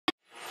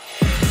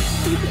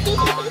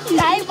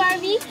Hi,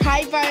 Barbie.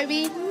 Hi,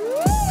 Barbie.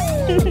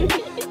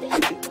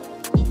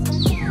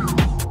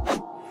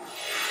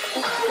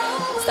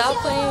 Stop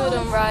playing with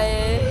him,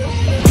 Riot.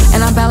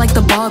 And I'm bad like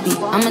the Barbie.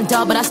 I'm a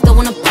doll, but I still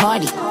wanna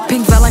party.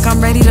 Pink felt like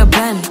I'm ready to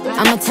bend.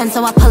 I'm a 10,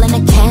 so I pull in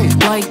a Ken.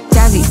 Like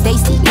Jazzy,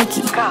 Stacy,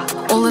 Nicki.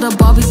 All of the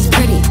Barbies is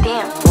pretty.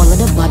 All of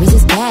the Barbies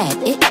is bad.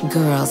 It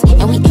girls,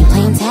 and we ain't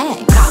playing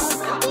tag.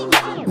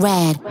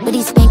 Rad, but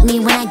he spank me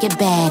when I get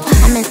bad.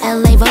 I'm in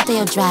LA,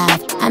 Rodeo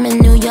Drive. I'm in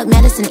New York,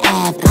 Madison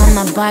Ave.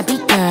 I'm a Barbie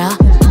girl.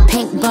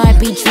 Pink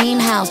Barbie dream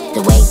house.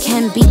 The way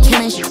Ken be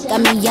killing shit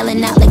got me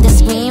yelling out like the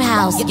Scream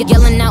House.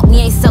 Yelling out, we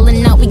ain't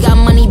selling out. We got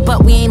money,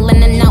 but we ain't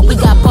lending out. We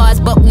got bars,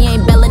 but we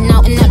ain't belling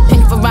out. In that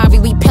pink Ferrari,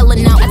 we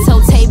pillin' out. I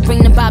told Tay,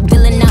 bring the Bob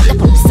Dylan out. That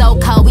poop so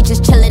cold, we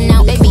just chillin'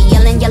 out. Baby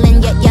yelling,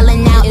 yelling, yet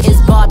yelling out. It's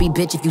Barbie,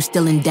 bitch, if you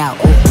still in doubt.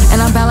 And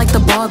I'm bad like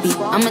the Barbie.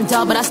 I'm a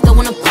doll, but I still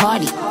wanna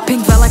party.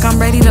 Pink felt like I'm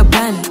ready to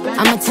bend.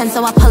 I'm a 10,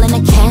 so I pull in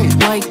a Ken.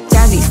 Like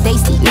Jazzy,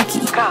 Stacy, Nicki.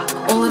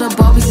 All of the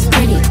Barbies is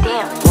pretty.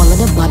 All of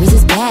the Barbies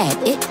is bad.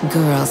 It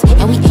girls,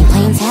 and we ain't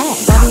playing tag.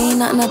 Barbie ain't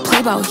nothing to play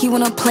about. He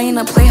wanna play in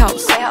a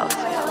playhouse.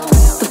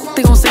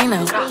 The they gon' say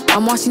now?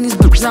 I'm watching these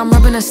bitches, I'm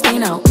rubbing a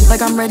stain out.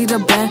 Like I'm ready to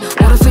bend.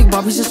 All the fake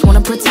Barbies just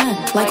wanna pretend.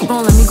 Like,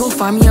 don't let me go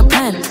find me a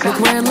pen. Look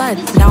where it led,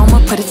 now I'ma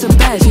put it to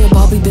bed. She a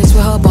Barbie bitch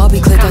with her Barbie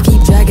click. I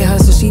keep dragging her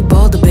so she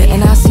bald a bit.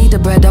 And I see the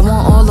bread, I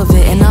want all of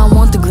it. And I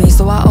want the green,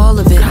 so I all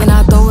of it. And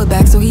I throw it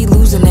back so he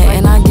losing it.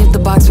 And I give the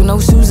box with no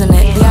shoes in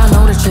it. Yeah, I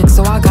know the trick,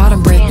 so I got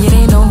him brick. Yeah,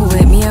 they know who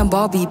it, me and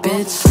Barbie,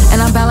 bitch.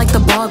 And I'm bad like the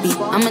Barbie.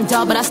 I'm a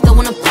doll, but I still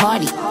wanna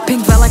party.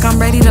 Pink felt like I'm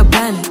ready to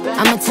bend.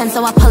 I'm a 10,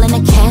 so I pull in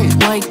a Ken.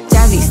 Like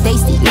Jazzy,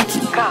 Stacy,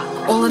 Nicki.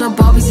 All of the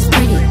Barbies is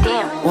pretty.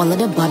 All of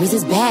the Barbies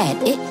is bad.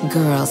 It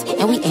girls,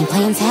 and we ain't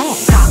playing tag.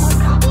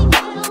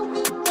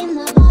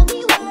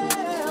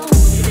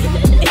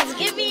 It's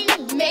giving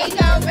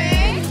makeover.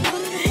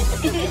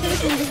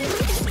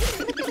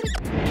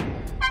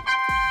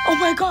 Oh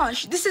my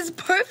gosh, this is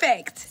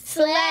perfect.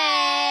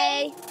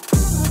 Slay.